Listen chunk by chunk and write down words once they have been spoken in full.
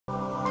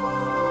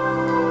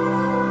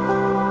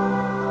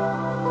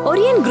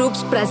Oraiyan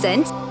Groups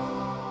presents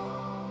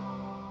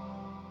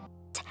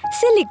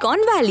Silicon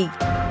Valley,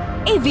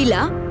 a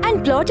villa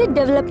and plotted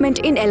development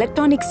in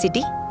Electronic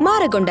City,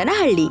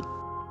 Maragondanahalli.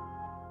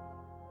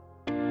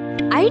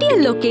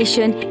 Ideal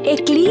location, a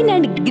clean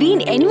and green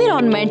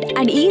environment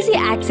and easy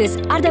access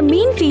are the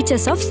main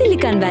features of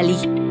Silicon Valley.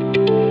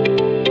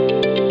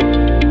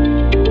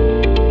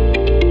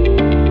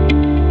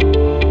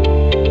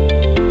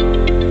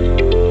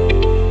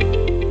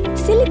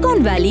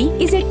 Silicon Valley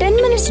is a 10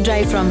 minutes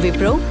drive from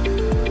Wipro,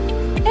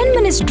 10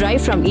 minutes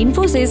drive from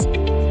INFOSYS,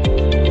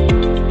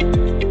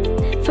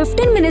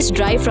 15 minutes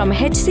drive from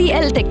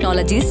HCL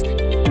Technologies,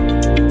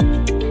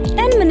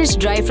 10 minutes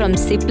drive from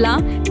CIPLA,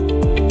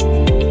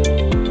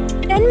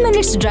 10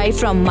 minutes drive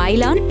from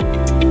MYLON,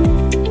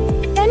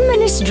 10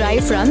 minutes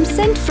drive from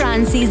St.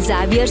 Francis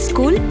Xavier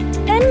School,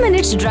 10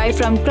 minutes drive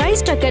from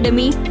Christ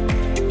Academy,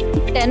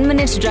 10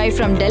 minutes drive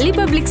from Delhi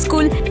Public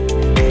School,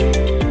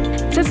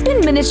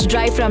 15 minutes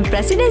drive from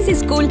Presidency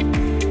School,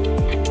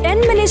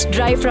 10 minutes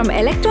drive from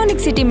Electronic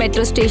City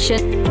Metro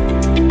Station.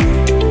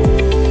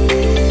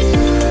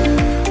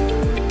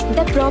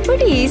 The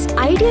property is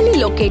ideally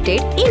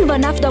located in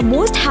one of the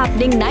most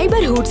happening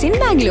neighborhoods in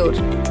Bangalore.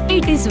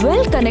 It is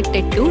well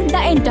connected to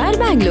the entire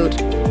Bangalore.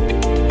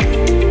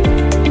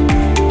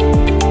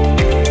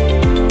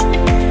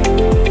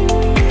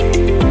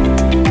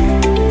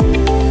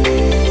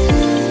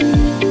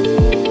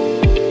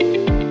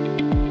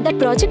 The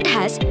project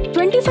has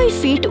 25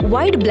 feet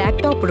wide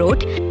blacktop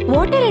road.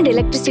 Water and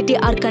electricity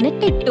are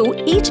connected to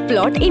each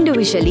plot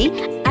individually,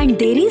 and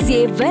there is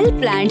a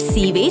well-planned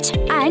sewage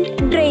and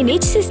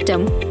drainage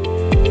system.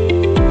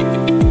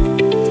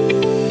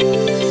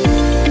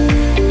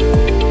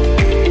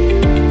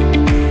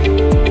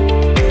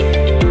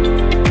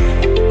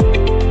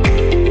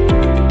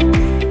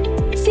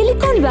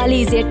 Silicon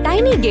Valley is a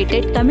tiny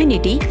gated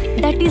community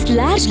that is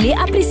largely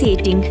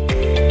appreciating.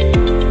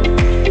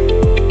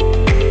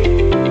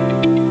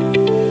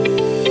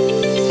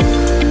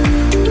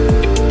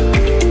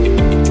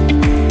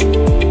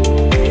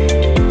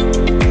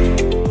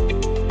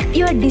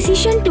 Your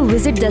decision to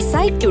visit the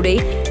site today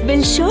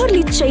will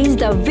surely change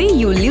the way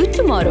you live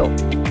tomorrow.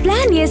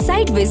 Plan a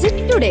site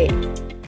visit today.